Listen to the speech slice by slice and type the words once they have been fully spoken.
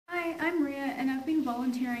and I've been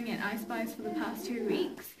volunteering at iSPiiCE for the past 2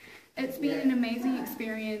 weeks. It's been an amazing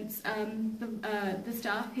experience. The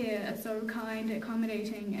staff here are so kind,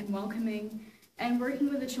 accommodating and welcoming, and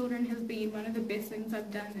working with the children has been one of the best things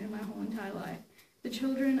I've done in my whole entire life. The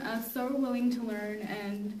children are so willing to learn,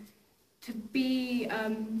 and to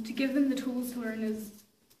give them the tools to learn is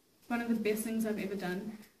one of the best things I've ever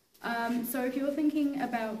done. So if you're thinking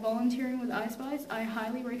about volunteering with iSPiiCE, I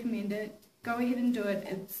highly recommend it. Go ahead and do it.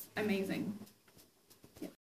 It's amazing.